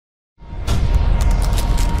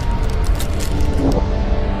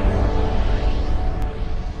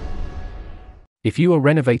If you are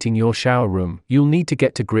renovating your shower room, you'll need to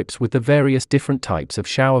get to grips with the various different types of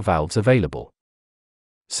shower valves available.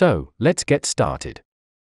 So, let's get started.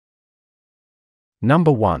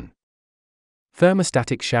 Number 1.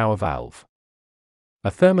 Thermostatic shower valve.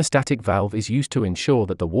 A thermostatic valve is used to ensure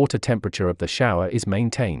that the water temperature of the shower is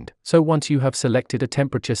maintained, so once you have selected a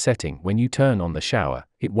temperature setting when you turn on the shower,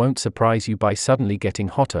 it won't surprise you by suddenly getting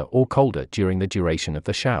hotter or colder during the duration of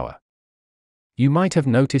the shower. You might have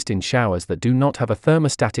noticed in showers that do not have a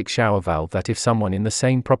thermostatic shower valve that if someone in the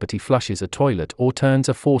same property flushes a toilet or turns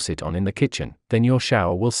a faucet on in the kitchen, then your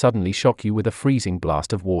shower will suddenly shock you with a freezing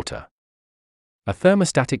blast of water. A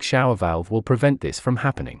thermostatic shower valve will prevent this from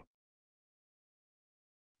happening.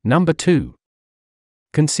 Number 2.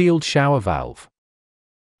 Concealed shower valve.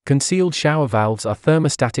 Concealed shower valves are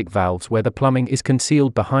thermostatic valves where the plumbing is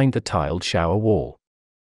concealed behind the tiled shower wall.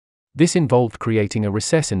 This involved creating a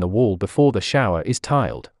recess in the wall before the shower is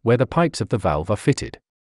tiled, where the pipes of the valve are fitted.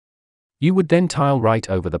 You would then tile right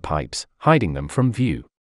over the pipes, hiding them from view.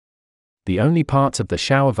 The only parts of the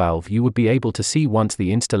shower valve you would be able to see once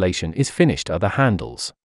the installation is finished are the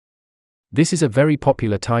handles. This is a very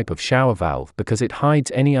popular type of shower valve because it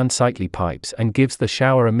hides any unsightly pipes and gives the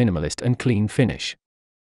shower a minimalist and clean finish.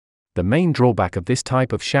 The main drawback of this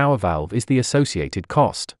type of shower valve is the associated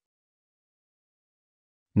cost.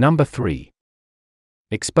 Number 3.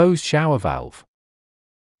 Exposed shower valve.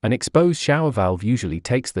 An exposed shower valve usually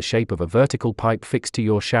takes the shape of a vertical pipe fixed to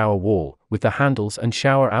your shower wall, with the handles and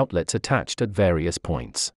shower outlets attached at various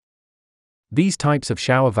points. These types of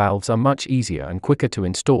shower valves are much easier and quicker to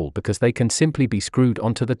install because they can simply be screwed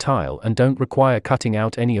onto the tile and don't require cutting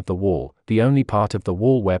out any of the wall. The only part of the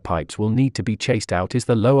wall where pipes will need to be chased out is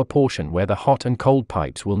the lower portion where the hot and cold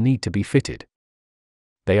pipes will need to be fitted.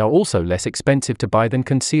 They are also less expensive to buy than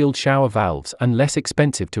concealed shower valves and less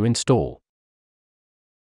expensive to install.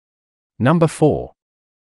 Number 4.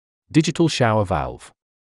 Digital shower valve.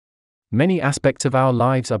 Many aspects of our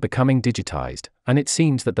lives are becoming digitized, and it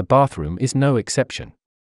seems that the bathroom is no exception.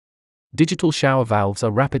 Digital shower valves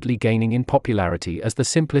are rapidly gaining in popularity as the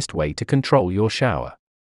simplest way to control your shower.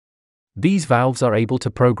 These valves are able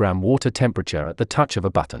to program water temperature at the touch of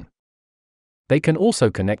a button. They can also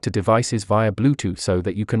connect to devices via Bluetooth so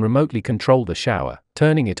that you can remotely control the shower,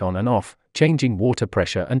 turning it on and off, changing water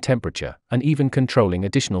pressure and temperature, and even controlling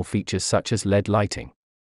additional features such as LED lighting.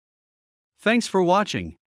 Thanks for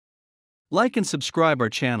watching. Like and subscribe our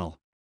channel.